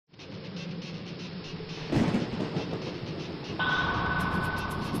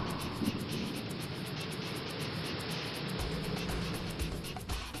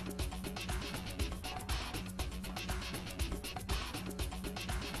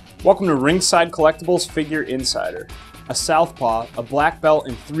Welcome to Ringside Collectibles Figure Insider. A southpaw, a black belt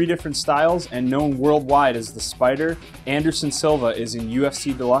in 3 different styles, and known worldwide as the Spider, Anderson Silva is in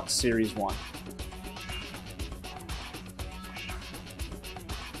UFC Deluxe Series 1.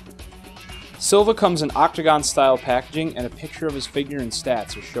 Silva comes in octagon-style packaging, and a picture of his figure and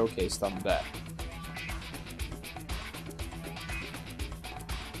stats are showcased on the back.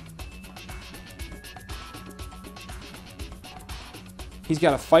 He's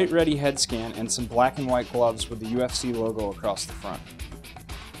got a fight-ready head scan and some black and white gloves with the UFC logo across the front.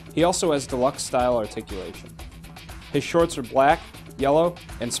 He also has deluxe-style articulation. His shorts are black, yellow,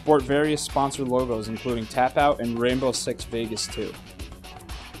 and sport various sponsored logos including Tap Out and Rainbow Six Vegas 2.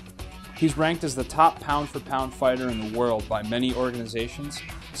 He's ranked as the top pound-for-pound fighter in the world by many organizations,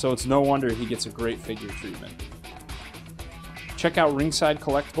 so it's no wonder he gets a great figure treatment. Check out Ringside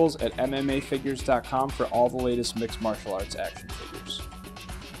Collectibles at MMAfigures.com for all the latest mixed martial arts action figures.